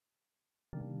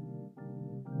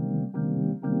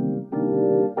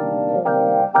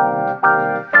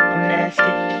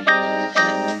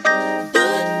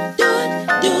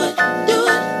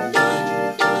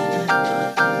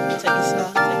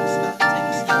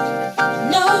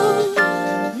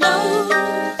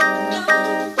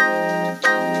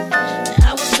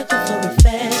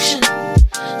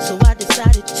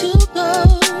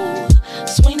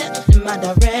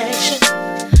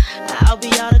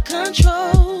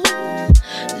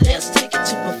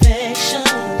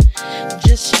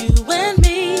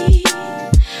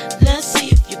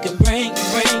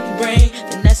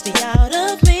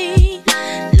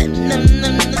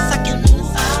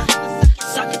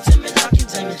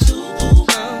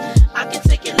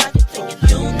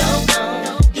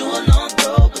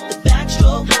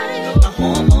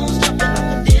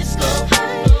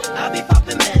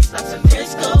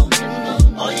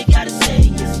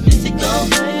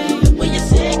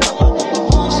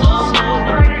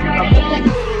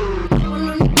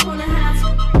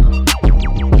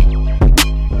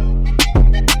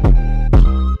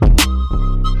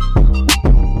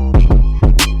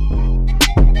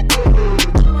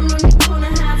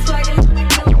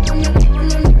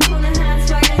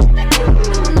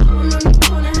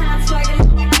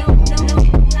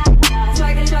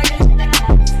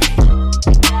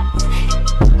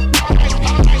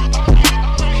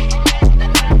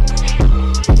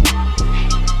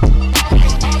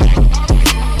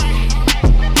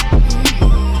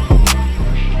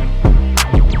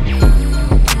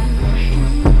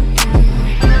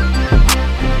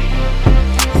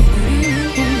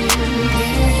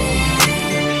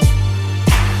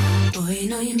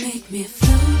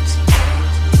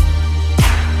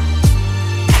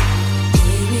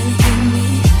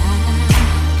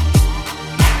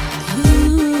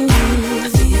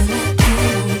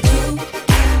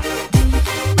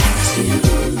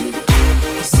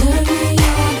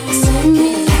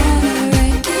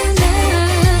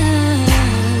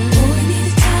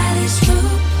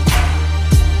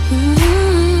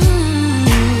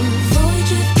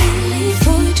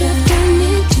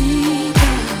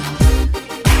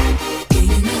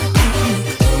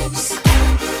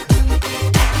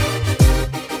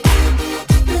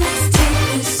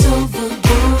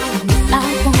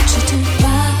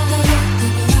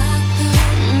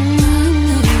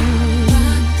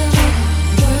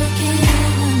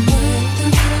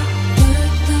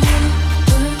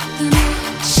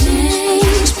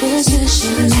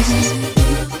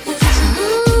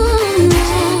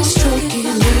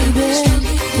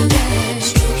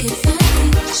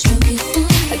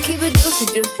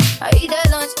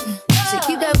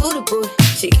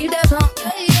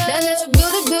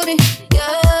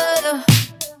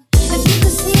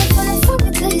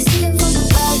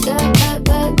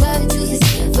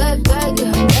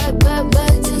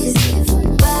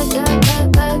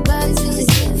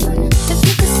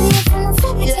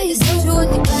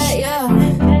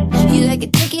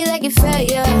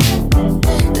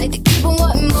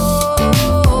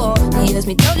Kiss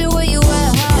me, told you where you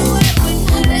at, huh?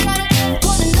 They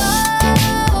wanna know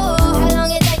how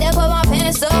long it take to put my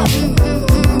pants up.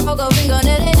 Poke a finger,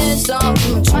 that ain't it, some.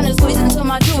 Tryna squeeze into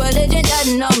my true religion, that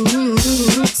no.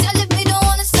 Said if we don't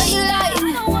wanna say you like,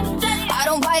 I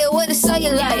don't buy it with a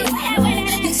cellulite.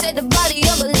 He said the body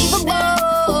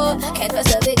unbelievable. Can't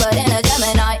trust a big but in a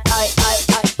Gemini. I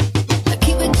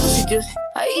keep it juicy.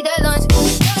 I eat that lunch.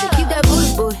 She keep that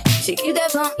booty. She keep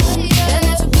that plump. That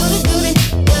natural beauty.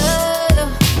 Yeah.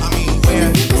 I mean, where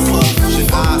the fuck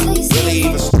should I really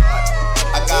even start?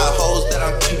 I got hoes that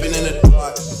I'm keeping in the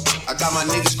dark. I got my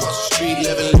niggas across the street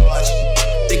living large.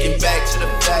 Thinking back to the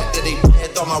fact that they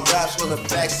dead, thought my raps wasn't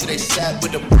facts, so they sat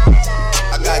with the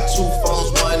I got 2 phones,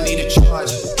 one need a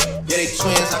charge. Yeah, they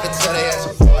twins, I can tell they ass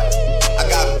apart. I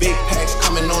got big packs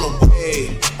coming on the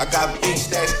way. I got big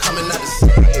stacks coming out the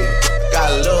state.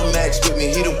 Got Lil Max with me,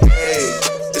 he the way.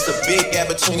 It's a big gap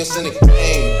between us and the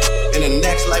game. In the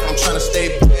next life, I'm trying to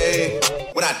stay paid.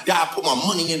 When I die, put my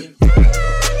money in the grave.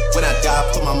 When I die,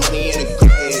 put my money in the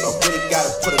grave. I really gotta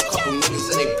put a couple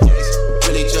niggas in their place.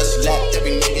 Really just lapped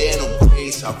every nigga in a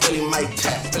race. I really might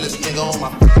tap, feel this nigga on my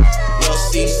face. Lil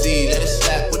CC, let it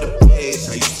slap with the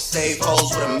bass. I used to save hoes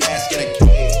with a mask and a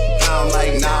cage. Now I'm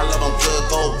like, nah, love, I'm good,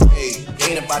 go away.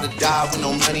 Ain't about to die with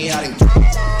no money out in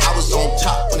cage. I was on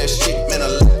top when that shit meant a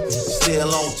lot.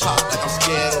 Still on top, like I'm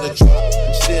scared of the drop.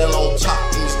 Still on top,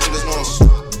 and these niggas wanna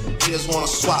swap. Niggas wanna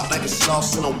swap like it's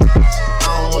sauce in a watch. I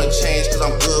don't wanna change cause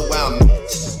I'm good where I'm at.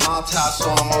 My top,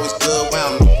 so I'm always good where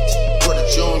I'm at. For the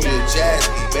junior, Jazzy,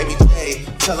 baby K.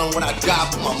 Tell them when I die,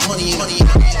 put my money in.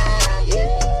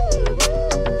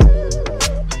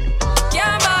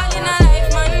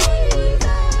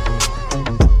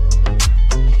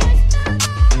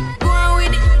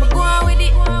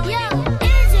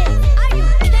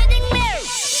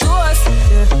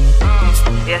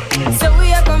 So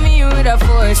we are coming in with a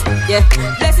force, yeah.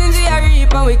 Blessings we are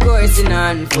reap and we coursing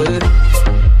on full.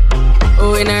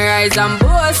 Oh, we not rise and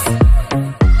boast.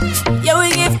 Yeah, we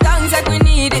give thanks like we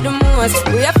need it the most.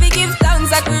 We have to give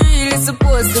thanks like we really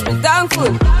supposed to be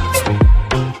thankful.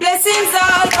 Blessings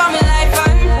all for my life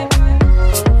and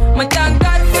my thank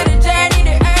God for the journey,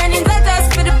 the earnings are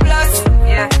just for the plus.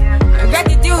 Yeah, and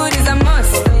gratitude is a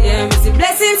must. Yeah, me see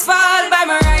blessings fall by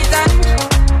my right hand.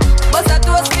 But I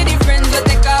toast for the friends we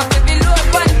take off every load.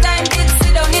 One time did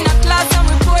sit down in a class and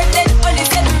we poured then only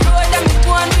said the road and me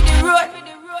go on with the road.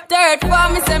 Third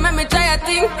form, me say make me try a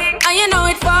thing. And you know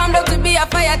it formed up to be a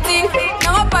fire thing.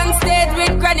 Now up on stage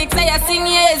with chronic say I sing.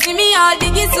 Yeah, see me all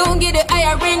diggy soon get the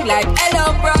higher ring. Like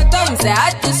hello brother, me say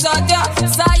I just shot ya.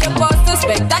 Saw your poster,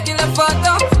 spectacular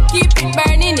photo. Keep it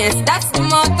burning, yes that's the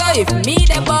motto. If me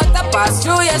the butter pass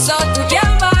through your soul to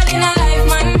gamble in a life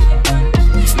man.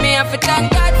 Me have to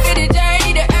thank God for the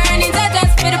journey, the earnings are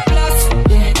just for the plus.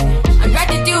 Yeah, and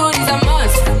gratitude is a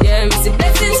must. Yeah, me see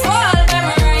blessings fall by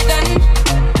my right hand.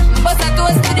 But I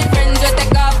toast to the friends we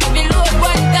take off every load.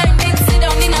 One time they sit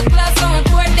down in a class and we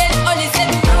pour then only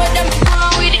said the road and we go on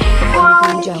with it.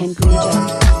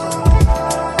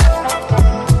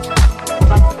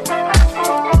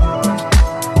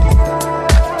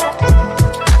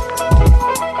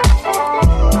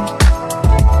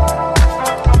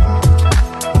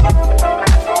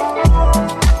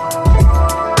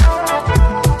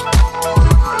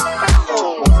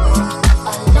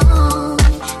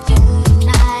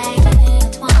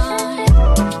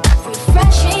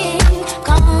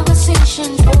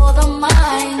 For the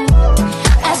mind,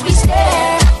 as we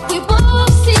stare, we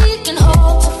both seek and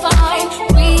hope to find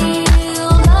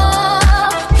real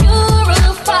love,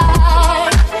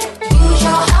 purified. Use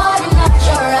your heart and not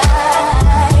your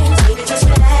eyes. Baby, just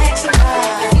relax and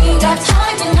ride. You got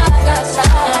time and I got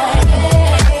time.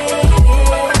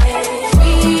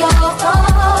 Free your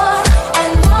thoughts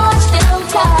and watch them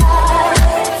fly.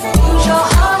 Use your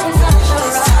heart and not your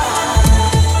eyes.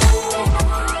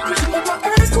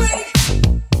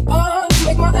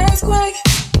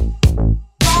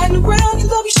 Riding around, your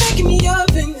love is shaking me up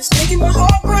and it's making my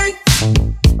heart break.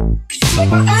 You make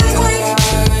my earthquake.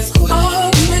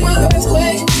 Oh, you make my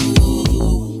earthquake.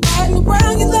 Riding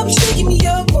around, your love is shaking me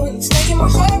up and it's making my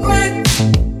heart break.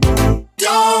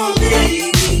 Don't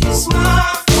leave, it's my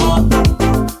fault.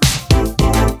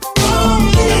 Don't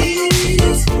leave,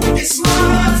 it's my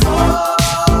fault.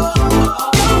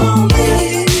 Don't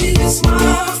leave, it's my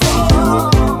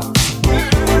fault.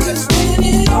 Cause when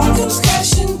it all comes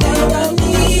crashing down, I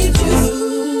need you.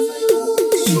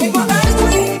 You make my eyes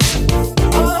quake.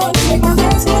 Oh, you make my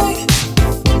eyes quake.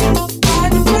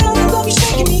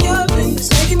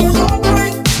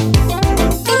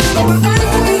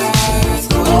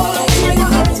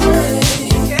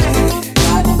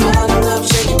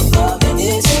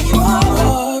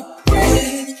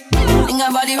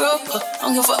 body roll,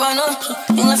 don't give a fuck about no.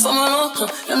 English for my lord,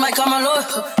 you might call my lord.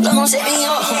 Love gon' set me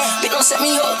up, bitch don't set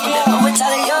me up. I'm with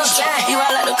Tyler Young, you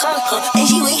out like the car, and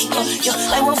she weak, yo,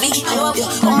 like one feet, yo.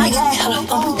 Oh my God,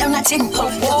 I'm not 10,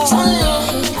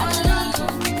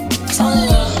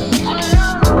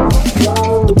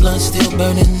 The blunt still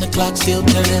burning, the clock still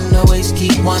turning, the waist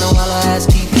keep whining while her ass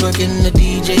keep twerking. The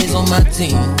DJs on my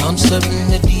team, I'm serving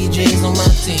the DJs on my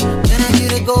team. Then I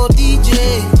get a go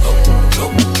DJ,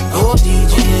 go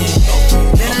DJ.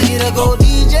 Then I get a go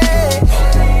DJ,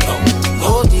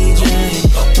 go DJ.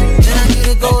 Then I get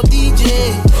a go DJ,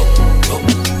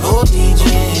 go DJ.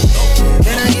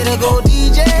 Then I get a go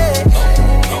DJ,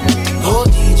 go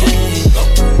DJ.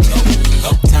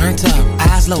 Turned up,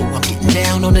 eyes low, I'm getting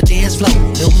down on the dance floor.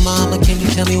 Little mama, can you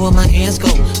tell me where my hands go?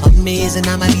 Amazing,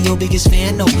 I might be your biggest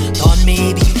fan, though. Thought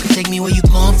maybe you could take me where you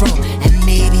come from, and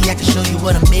maybe I can show you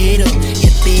what I'm made of. Yeah,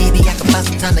 baby, I can find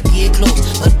some time to get close,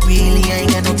 but really I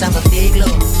ain't got no time for big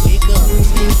love. Wake up.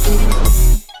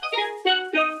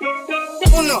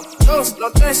 Uno, dos,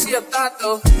 los tres y el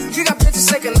tato. You got bitches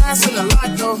shaking ass in the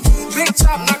lotto. Big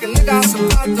chop knocking nigga out some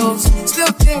platos.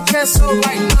 Still getting queso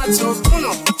like nachos.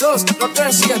 Uno, dos, los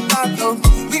tres y el tato.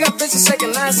 We got bitches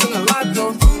shaking ass in the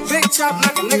lotto. Big chop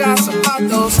knocking nigga out some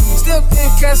platos. Still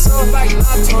getting queso like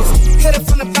nachos. Hit it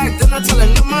from the back, then I tell her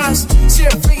no mas. She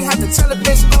a freak, had to tell a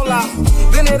bitch hola.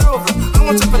 Bend it over, I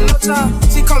want you for no time.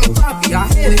 She call me Poppy, I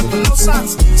hit it with no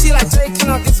socks. She like Jay, can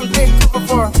I get some dick cover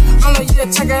for her? I'm like, yeah,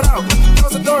 check it out.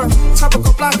 Close the door,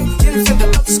 tropical blocking, didn't fit the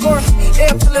up the score.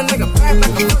 Air pulling nigga back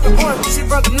like a fucking orange. She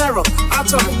brought the narrow, I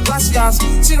told her, gracias.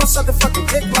 She gon' suck the fucking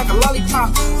dick like a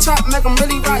lollipop. Chop, make him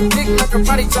really ride dick like a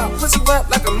body drop. Pussy wet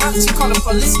like a mouth, she call the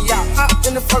police out. Hop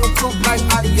in the fucking coupe like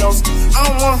adios. I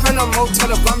don't want her no more, tell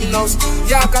her bummy nose.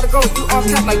 Yeah, I gotta go, you all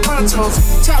cap like ponchos.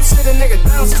 Chop sit a nigga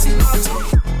down since he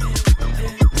poncho.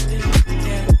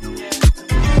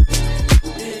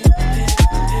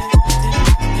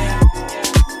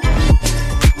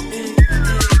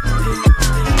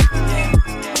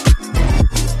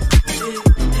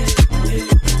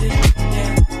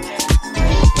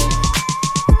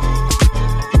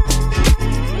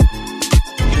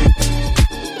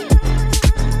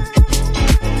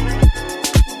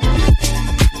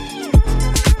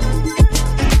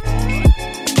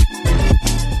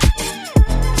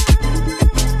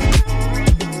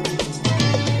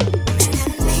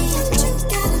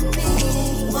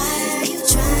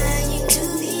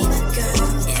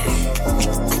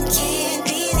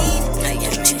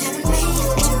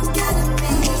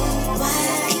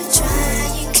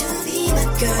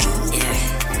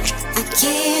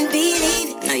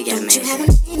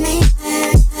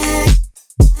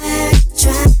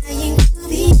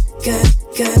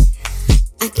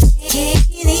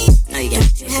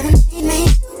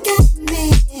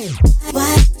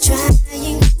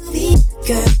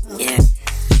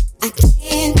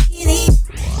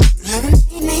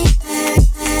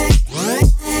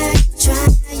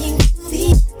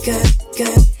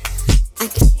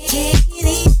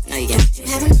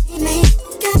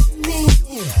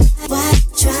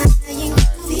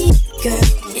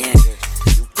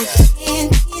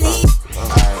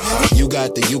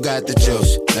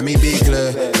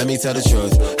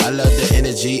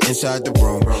 Inside the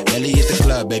room, Ellie hit the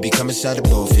club, baby, come inside the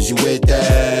booth. Is you with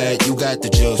that? You got the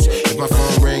juice. If my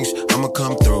phone rings, I'ma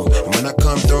come through. And when I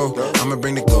come through, I'ma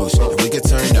bring the ghost. And we get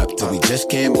turned up till we just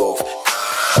can't move.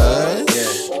 I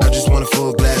just want a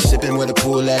full glass, sipping where the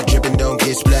pool at, dripping, don't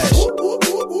get splashed.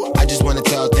 I just want a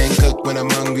tall thing cooked when I'm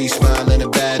hungry, smiling a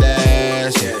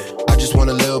badass. I just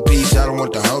want a little piece, I don't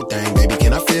want the whole thing, baby,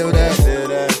 can I feel that?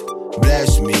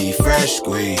 Bless me, fresh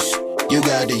squeeze. You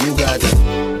got the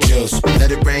juice.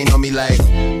 Let it rain on me like,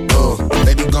 oh,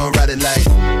 baby gon' ride it like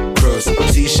cruise.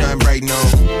 See shine bright, no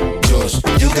juice.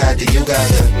 You got the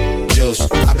juice.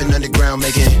 I've been underground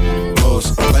making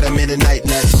moves, but I'm in the night,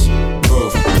 let's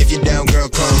move. If you're down, girl,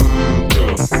 come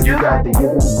through. You got the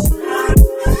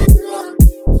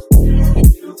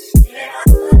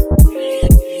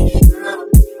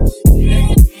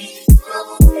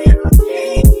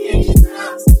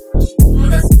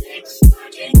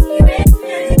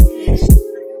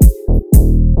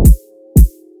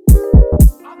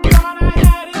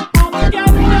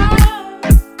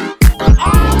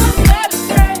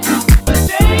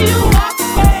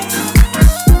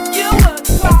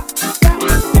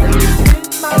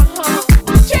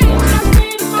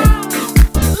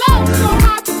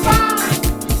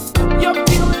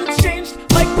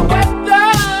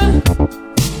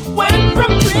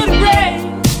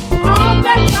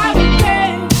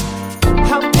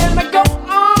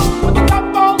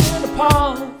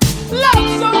Love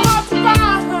so hard to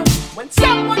find when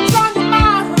someone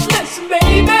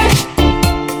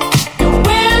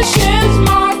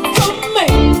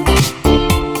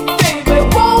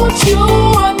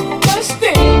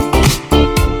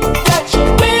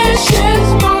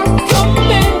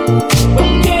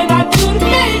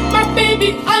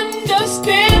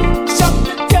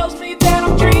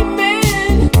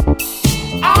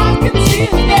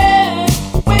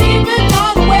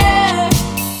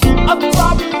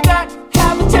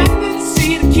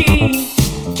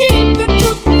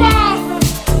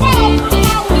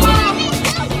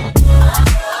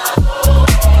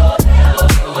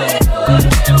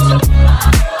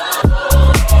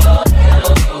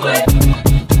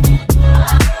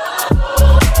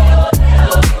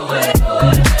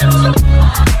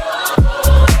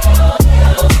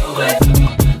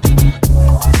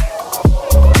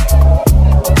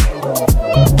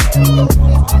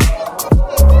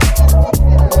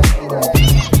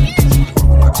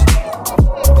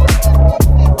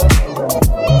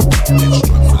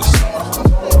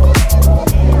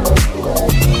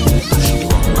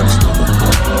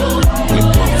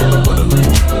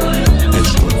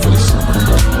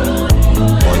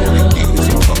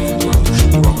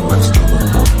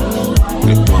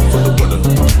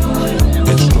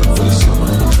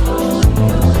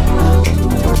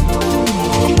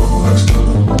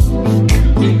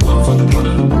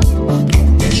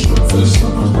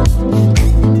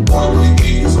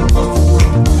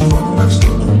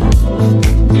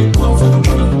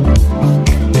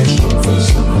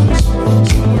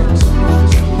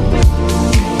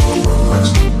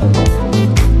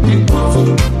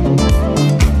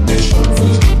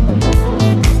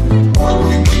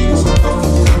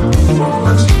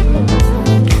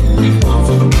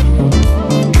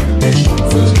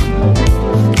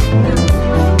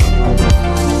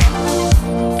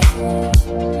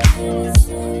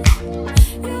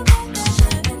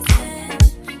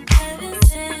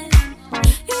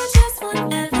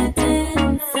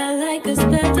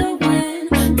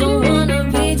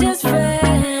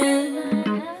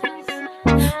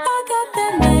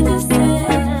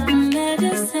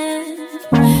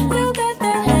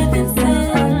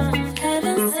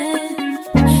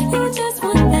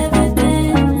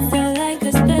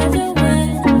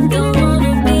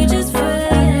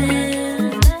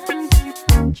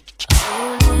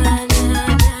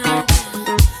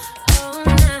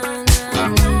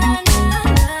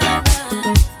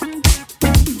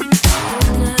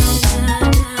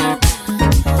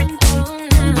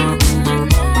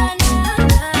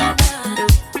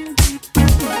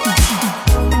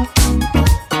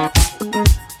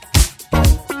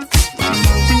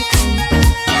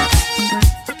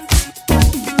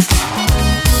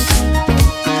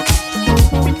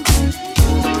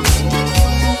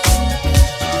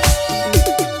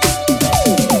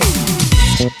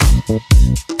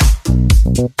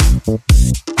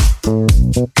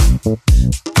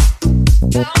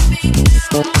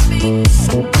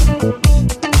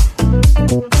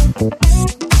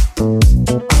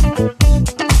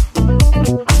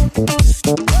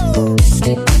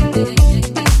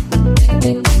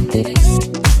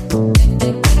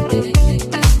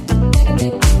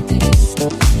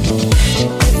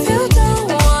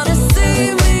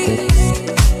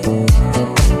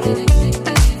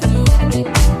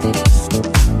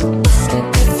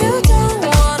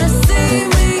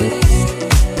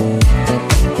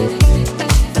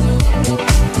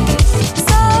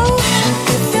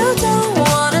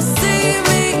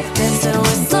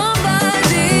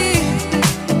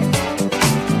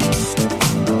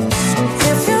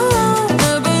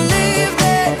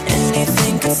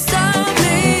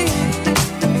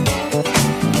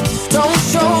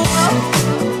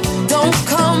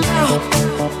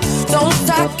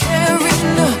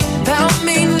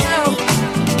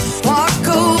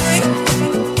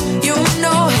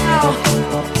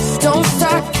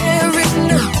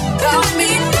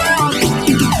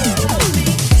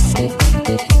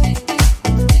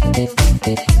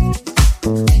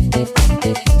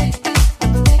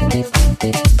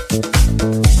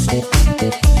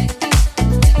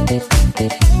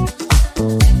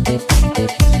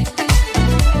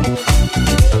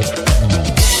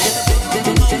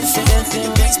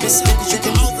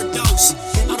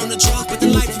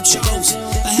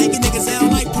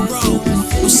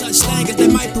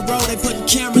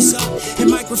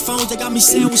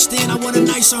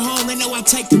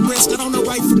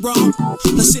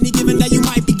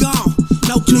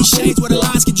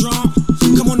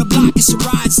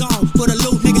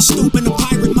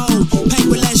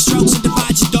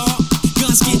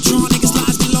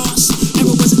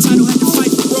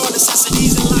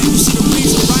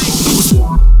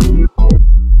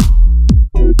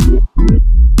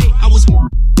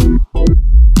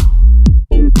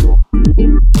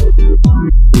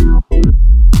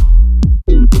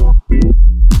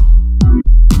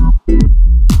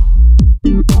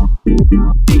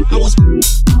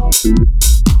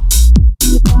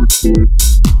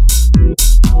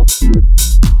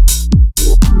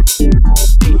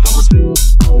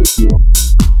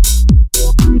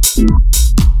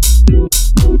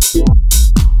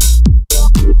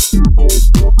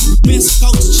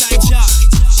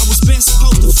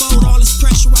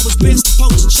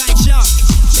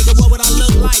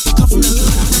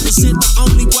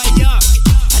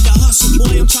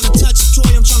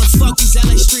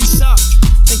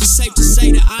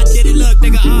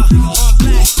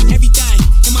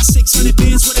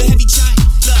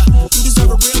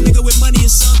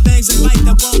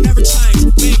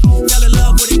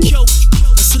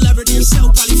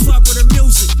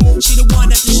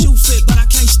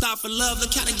Love, the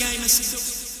kind of game this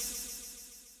is.